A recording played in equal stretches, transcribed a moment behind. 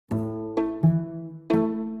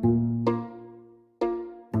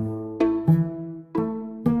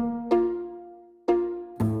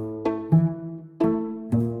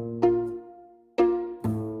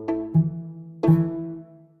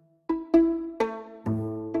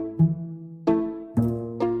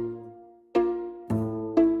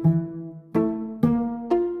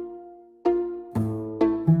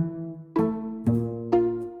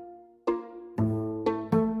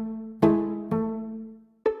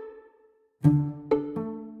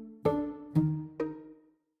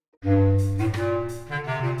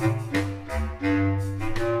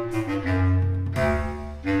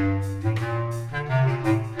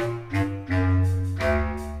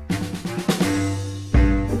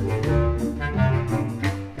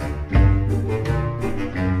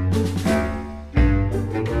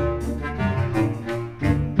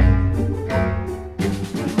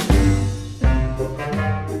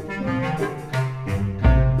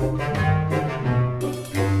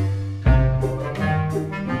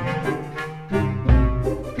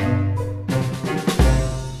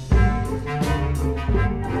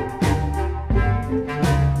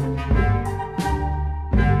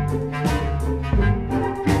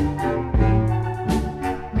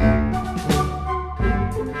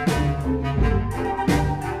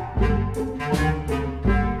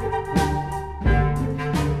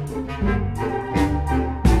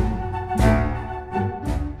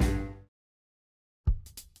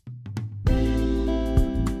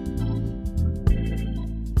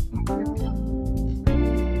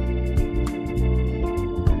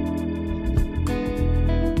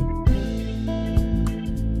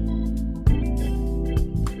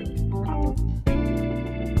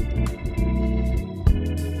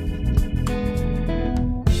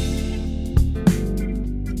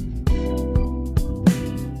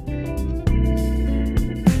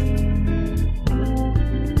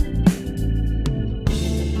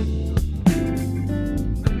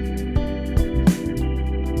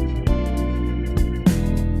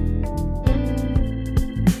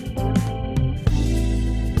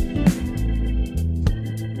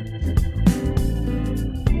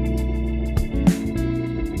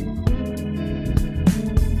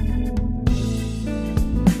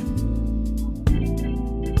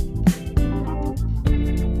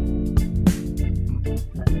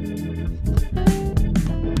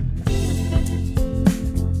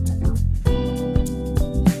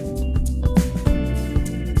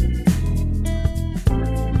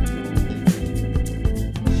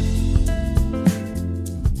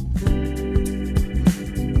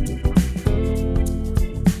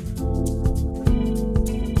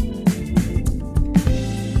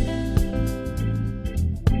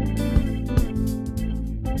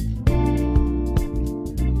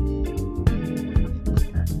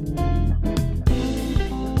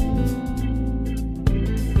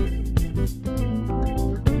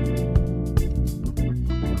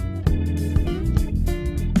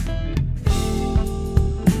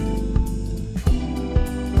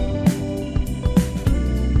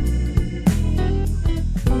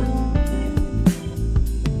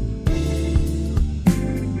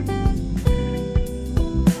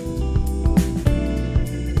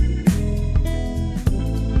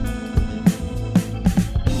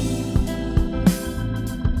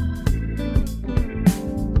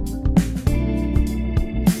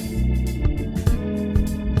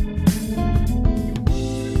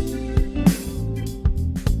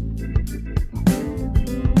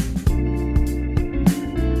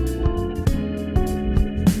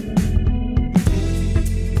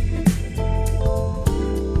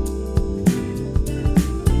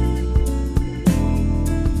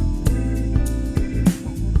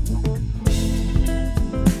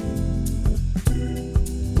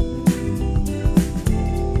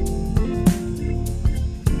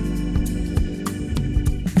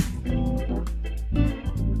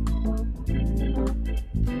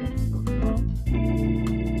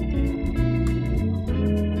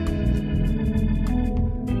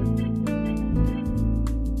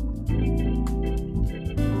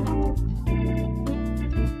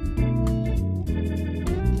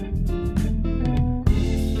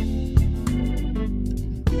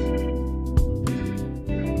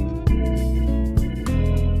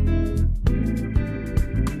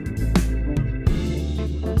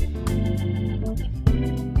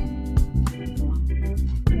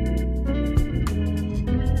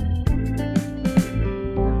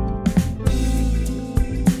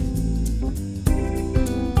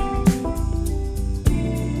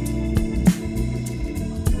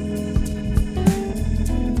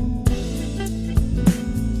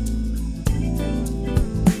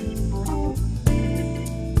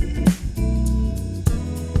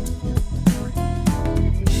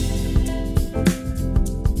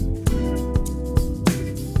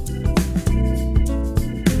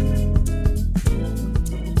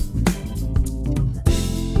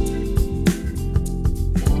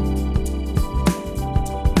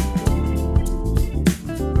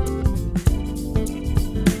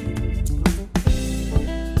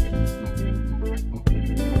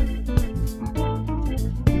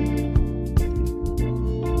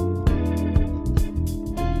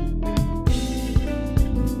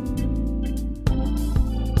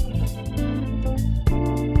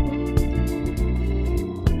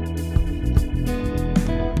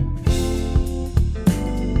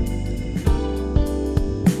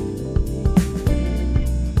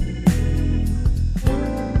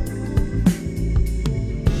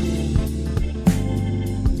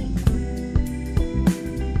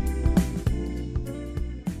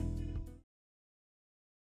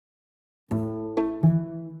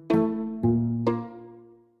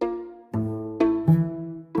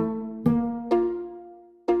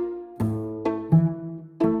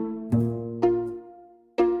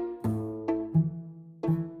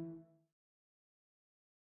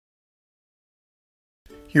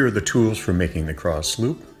Here are the tools for making the cross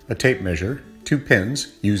loop: a tape measure, 2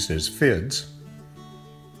 pins used as fids,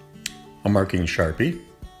 a marking Sharpie,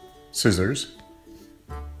 scissors,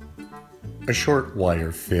 a short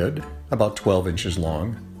wire fid about 12 inches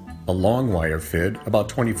long, a long wire fid about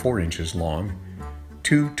 24 inches long,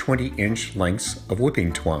 2 20-inch lengths of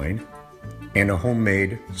whipping twine, and a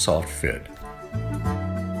homemade soft fid.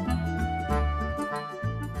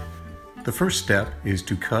 The first step is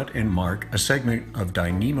to cut and mark a segment of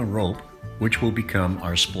Dyneema rope, which will become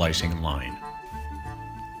our splicing line.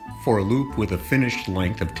 For a loop with a finished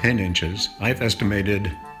length of 10 inches, I've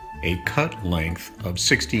estimated a cut length of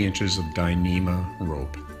 60 inches of Dyneema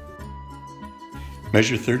rope.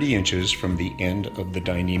 Measure 30 inches from the end of the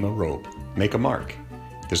Dyneema rope. Make a mark.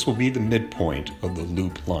 This will be the midpoint of the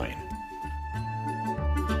loop line.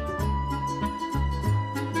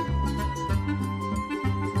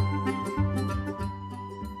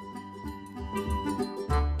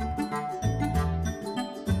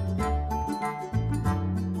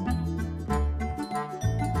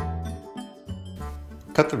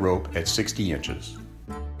 Cut the rope at 60 inches.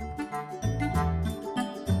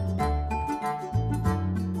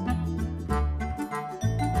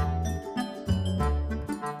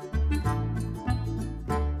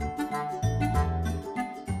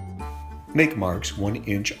 Make marks 1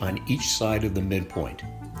 inch on each side of the midpoint.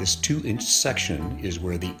 This 2-inch section is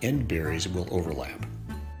where the end berries will overlap.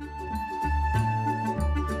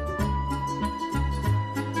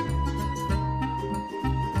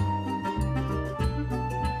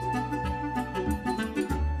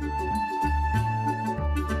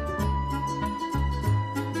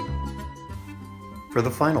 For the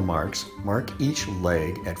final marks, mark each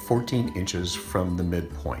leg at 14 inches from the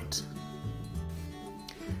midpoint.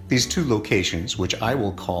 These 2 locations, which I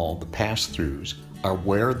will call the pass-throughs, are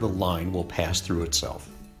where the line will pass through itself.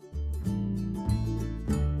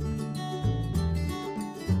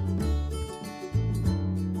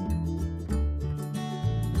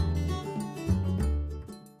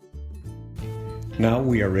 Now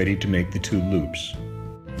we are ready to make the 2 loops.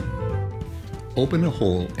 Open a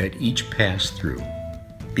hole at each pass-through,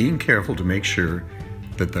 being careful to make sure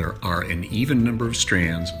that there are an even number of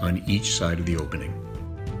strands on each side of the opening.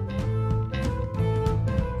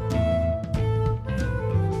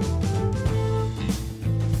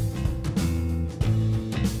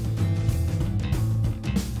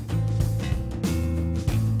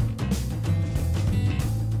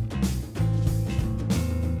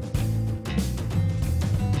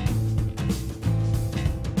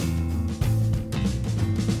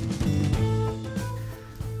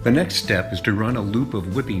 The next step is to run a loop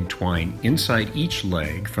of whipping twine inside each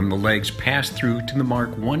leg from the leg's pass-through to the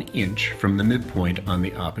mark 1 inch from the midpoint on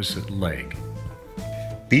the opposite leg.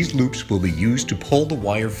 These loops will be used to pull the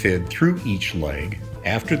wire fid through each leg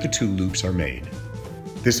after the 2 loops are made.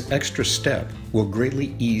 This extra step will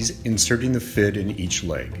greatly ease inserting the fid in each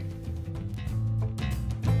leg.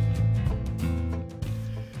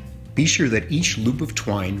 Be sure that each loop of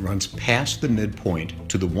twine runs past the midpoint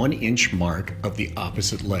to the 1 inch mark of the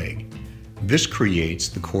opposite leg. This creates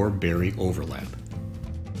the core berry overlap.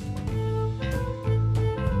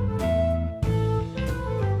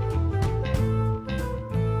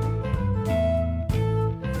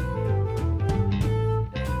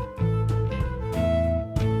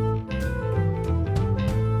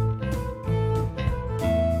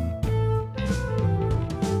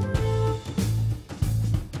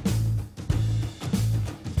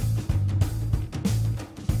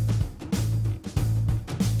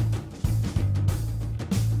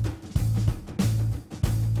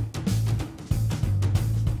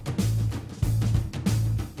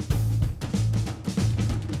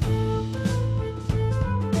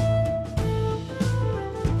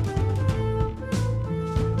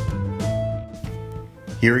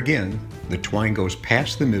 Here again, the twine goes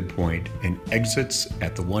past the midpoint and exits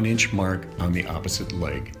at the 1 inch mark on the opposite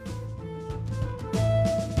leg.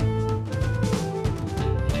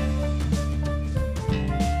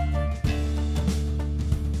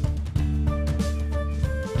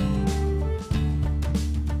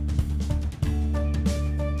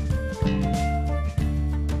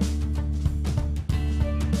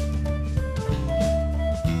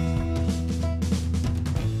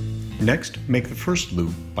 Next, make the first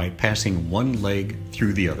loop by passing one leg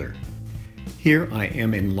through the other. Here I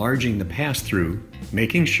am enlarging the pass-through,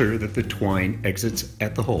 making sure that the twine exits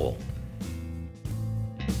at the hole.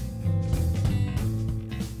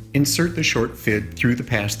 Insert the short fid through the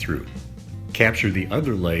pass-through. Capture the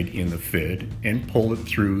other leg in the fid and pull it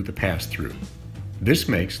through the pass-through. This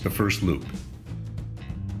makes the first loop.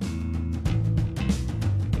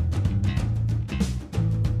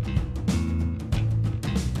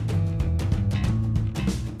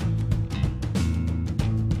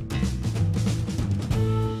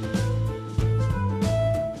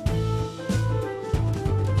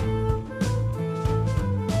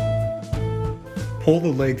 Pull the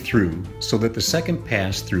leg through so that the second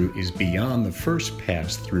pass-through is beyond the first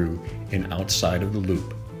pass-through and outside of the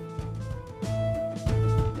loop.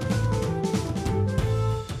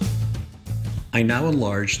 I now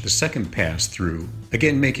enlarge the second pass-through,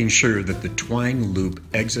 again making sure that the twine loop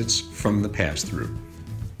exits from the pass-through.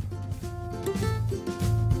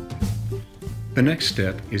 The next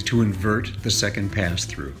step is to invert the second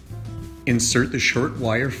pass-through. Insert the short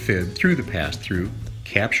wire fid through the pass-through,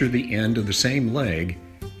 capture the end of the same leg,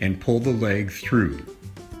 and pull the leg through,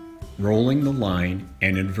 rolling the line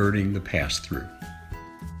and inverting the pass-through.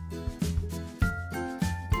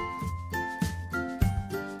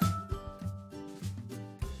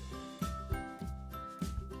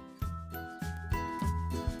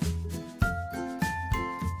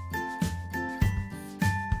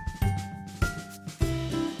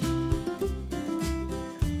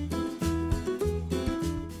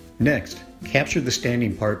 Next, capture the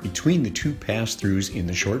standing part between the two pass-throughs in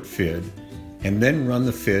the short fid, and then run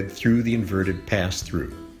the fid through the inverted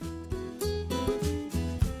pass-through.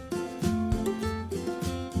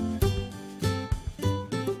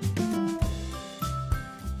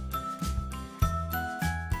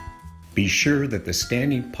 Be sure that the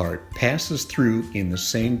standing part passes through in the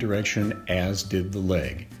same direction as did the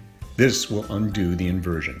leg. This will undo the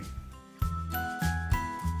inversion.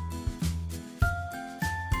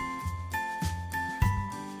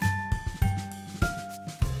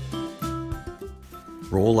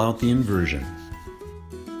 Roll out the inversion.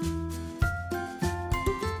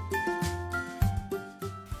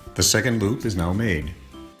 The second loop is now made.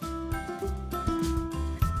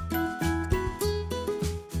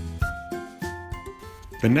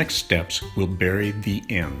 The next steps will bury the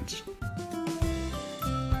ends.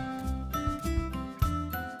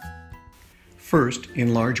 First,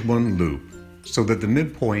 enlarge one loop so that the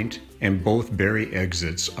midpoint and both bury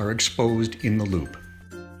exits are exposed in the loop.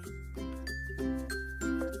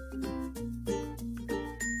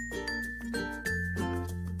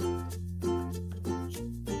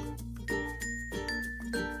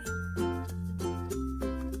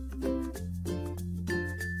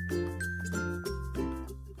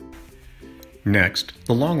 Next,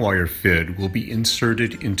 the long wire fid will be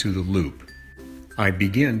inserted into the loop. I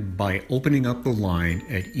begin by opening up the line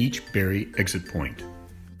at each bury exit point.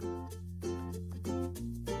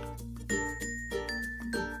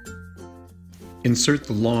 Insert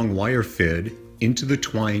the long wire fid into the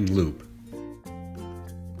twine loop.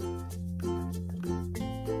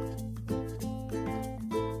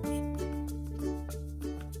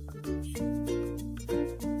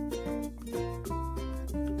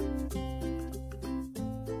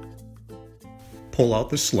 Pull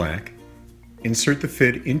out the slack, insert the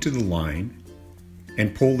fid into the line,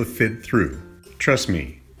 and pull the fid through. Trust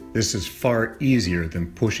me, this is far easier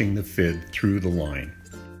than pushing the fid through the line.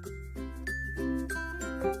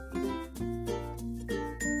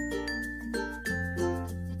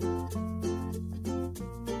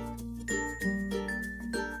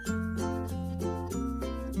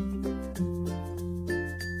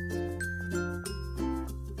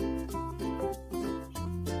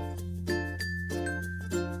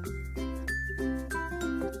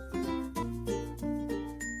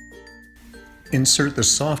 Insert the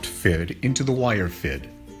soft fid into the wire fid.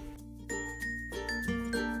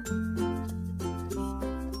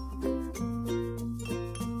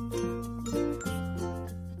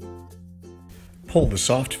 Pull the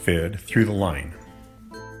soft fid through the line.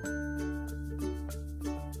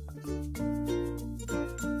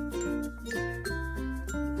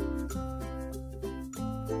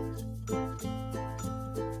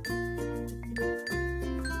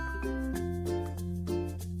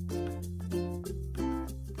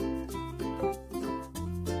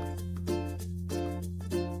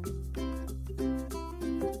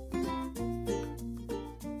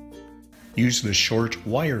 Use the short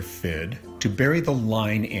wire fid to bury the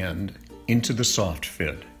line end into the soft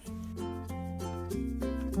fid.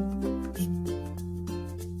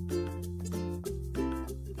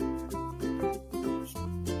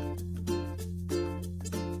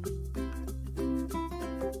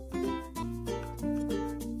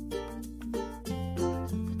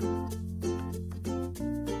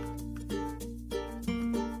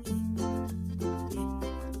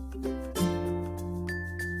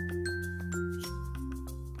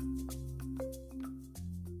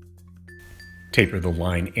 Taper the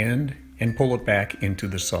line end and pull it back into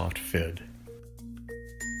the soft fid.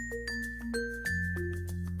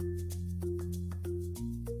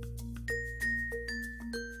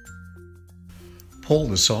 Pull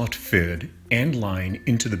the soft fid and line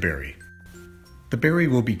into the bury. The bury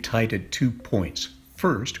will be tight at 2 points.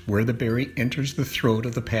 First, where the berry enters the throat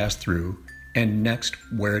of the pass-through, and next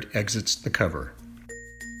where it exits the cover.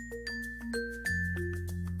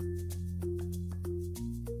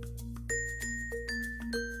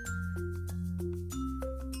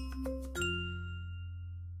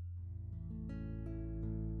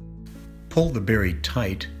 Pull the berry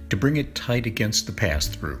tight to bring it tight against the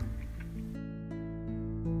pass-through.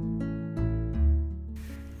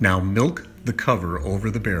 Now milk the cover over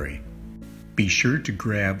the berry. Be sure to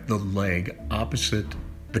grab the leg opposite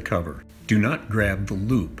the cover. Do not grab the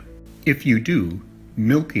loop. If you do,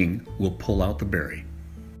 milking will pull out the berry.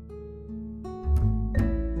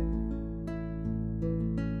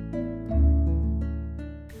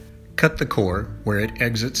 Cut the core where it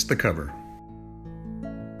exits the cover.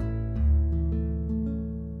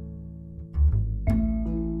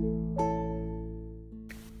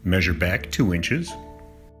 Measure back 2 inches.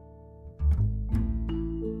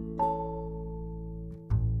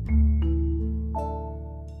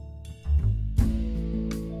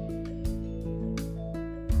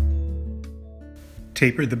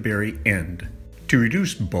 Taper the berry end. To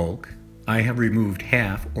reduce bulk, I have removed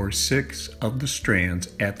half or 6 of the strands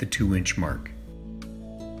at the 2-inch mark.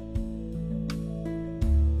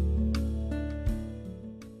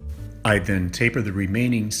 I then taper the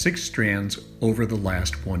remaining 6 strands over the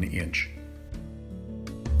last 1 inch.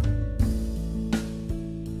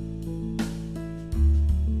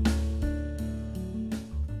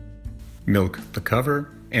 Milk the cover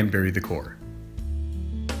and bury the core.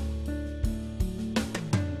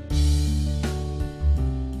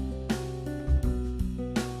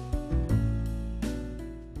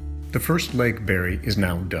 The first leg berry is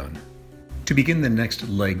now done. To begin the next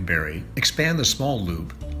leg berry, expand the small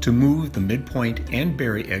loop to move the midpoint and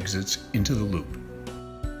berry exits into the loop.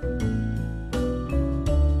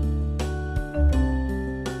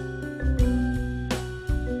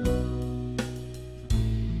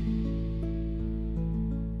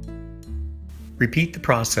 Repeat the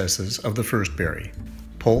processes of the first berry.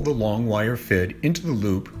 Pull the long wire fid into the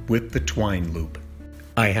loop with the twine loop.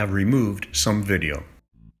 I have removed some video.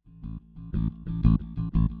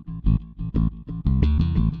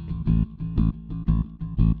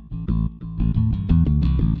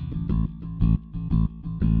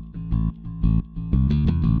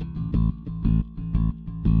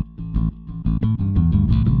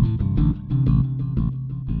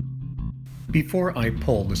 Before I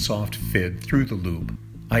pull the soft fid through the loop,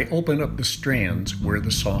 I open up the strands where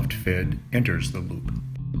the soft fid enters the loop.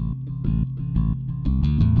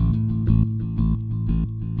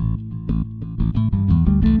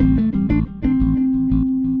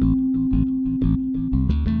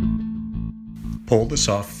 Pull the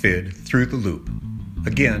soft fid through the loop.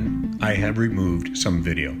 Again, I have removed some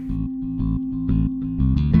video.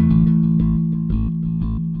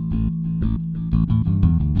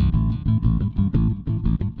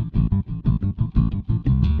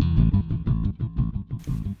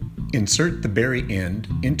 Insert the berry end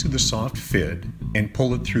into the soft fid and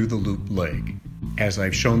pull it through the loop leg. As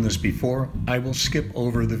I've shown this before, I will skip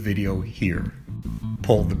over the video here.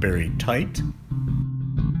 Pull the berry tight.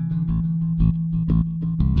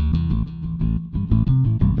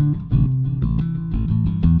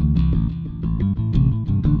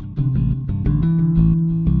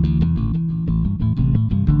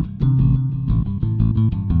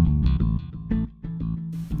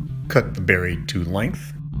 Cut the berry to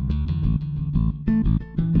length.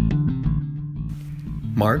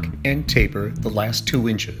 Mark and taper the last 2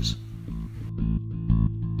 inches.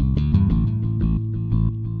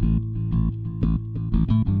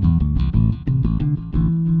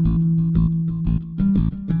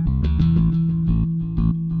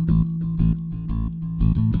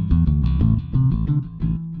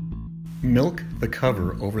 Milk the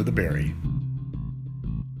cover over the berry.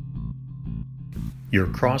 Your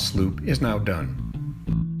cross loop is now done.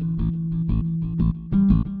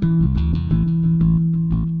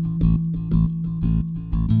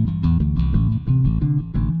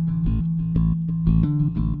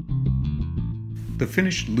 The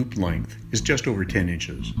finished loop length is just over 10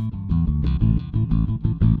 inches.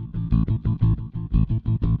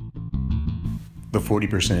 The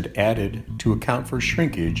 40% added to account for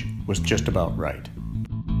shrinkage was just about right.